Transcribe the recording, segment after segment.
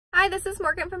Hi, this is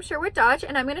Morgan from Sherwood Dodge,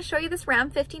 and I'm going to show you this Ram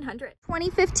 1500.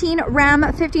 2015 Ram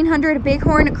 1500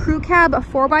 Bighorn Crew Cab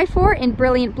 4x4 in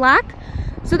brilliant black.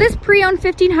 So this pre-owned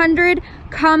 1500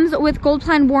 comes with gold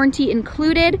plan warranty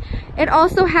included. It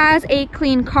also has a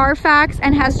clean Carfax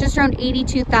and has just around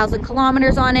 82,000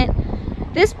 kilometers on it.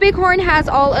 This Bighorn has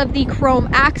all of the chrome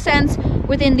accents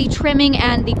within the trimming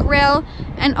and the grille,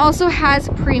 and also has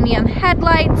premium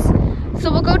headlights.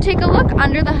 So we'll go take a look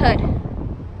under the hood.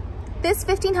 This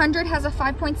 1500 has a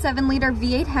 5.7 liter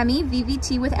V8 Hemi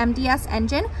VVT with MDS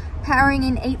engine, powering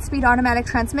an 8-speed automatic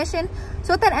transmission.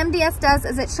 So what that MDS does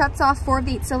is it shuts off 4 of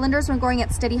the 8 cylinders when going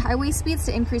at steady highway speeds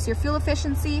to increase your fuel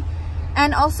efficiency,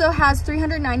 and also has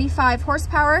 395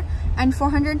 horsepower and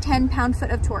 410 pound-foot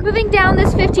of torque. Moving down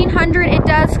this 1500, it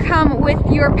does come with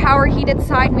your power heated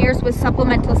side mirrors with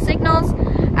supplemental signals,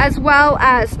 as well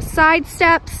as side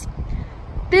steps.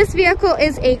 This vehicle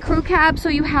is a crew cab, so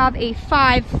you have a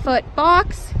 5-foot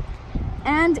box.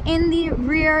 And in the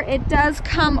rear, it does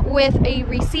come with a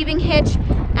receiving hitch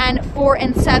and 4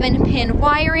 and 7 pin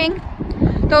wiring.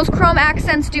 Those chrome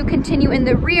accents do continue in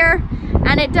the rear,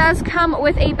 and it does come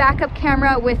with a backup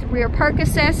camera with rear park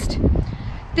assist.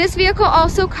 This vehicle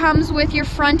also comes with your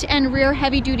front and rear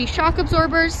heavy duty shock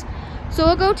absorbers. So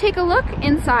we'll go take a look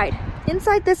inside.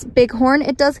 Inside this Bighorn,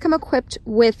 it does come equipped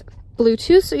with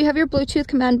Bluetooth. So you have your Bluetooth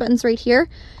command buttons right here,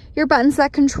 your buttons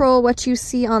that control what you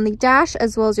see on the dash,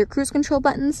 as well as your cruise control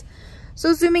buttons.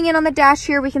 So zooming in on the dash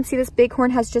here, we can see this Bighorn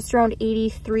has just around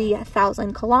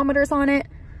 83,000 kilometers on it.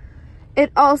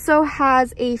 It also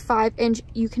has a 5-inch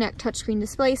Uconnect touchscreen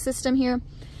display system here.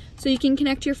 So you can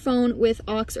connect your phone with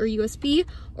aux or USB,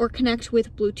 or connect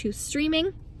with Bluetooth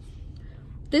streaming.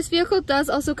 This vehicle does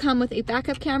also come with a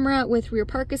backup camera with rear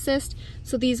park assist,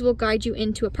 so these will guide you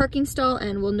into a parking stall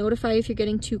and will notify if you're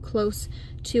getting too close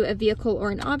to a vehicle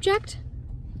or an object.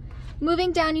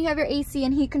 Moving down, you have your AC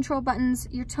and heat control buttons,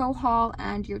 your tow haul,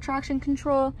 and your traction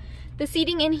control. The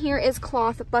seating in here is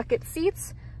cloth bucket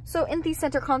seats. So in the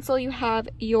center console, you have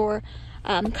your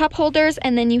cup holders,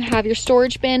 and then you have your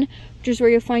storage bin, which is where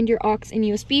you'll find your aux and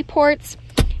USB ports.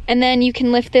 And then you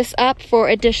can lift this up for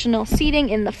additional seating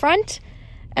in the front.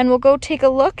 And we'll go take a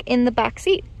look in the back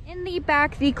seat. In the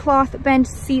back, the cloth bench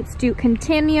seats do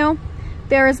continue.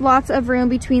 There is lots of room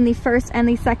between the first and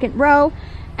the second row.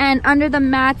 And under the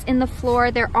mats in the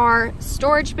floor, there are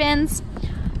storage bins.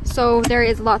 So there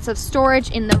is lots of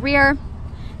storage in the rear.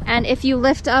 And if you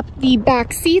lift up the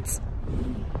back seats,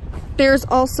 there's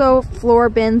also floor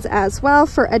bins as well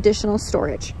for additional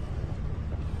storage.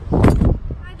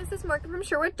 This is Morgan from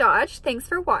Sherwood Dodge. Thanks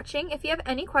for watching. If you have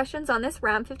any questions on this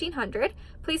Ram 1500,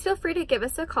 please feel free to give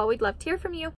us a call. We'd love to hear from you.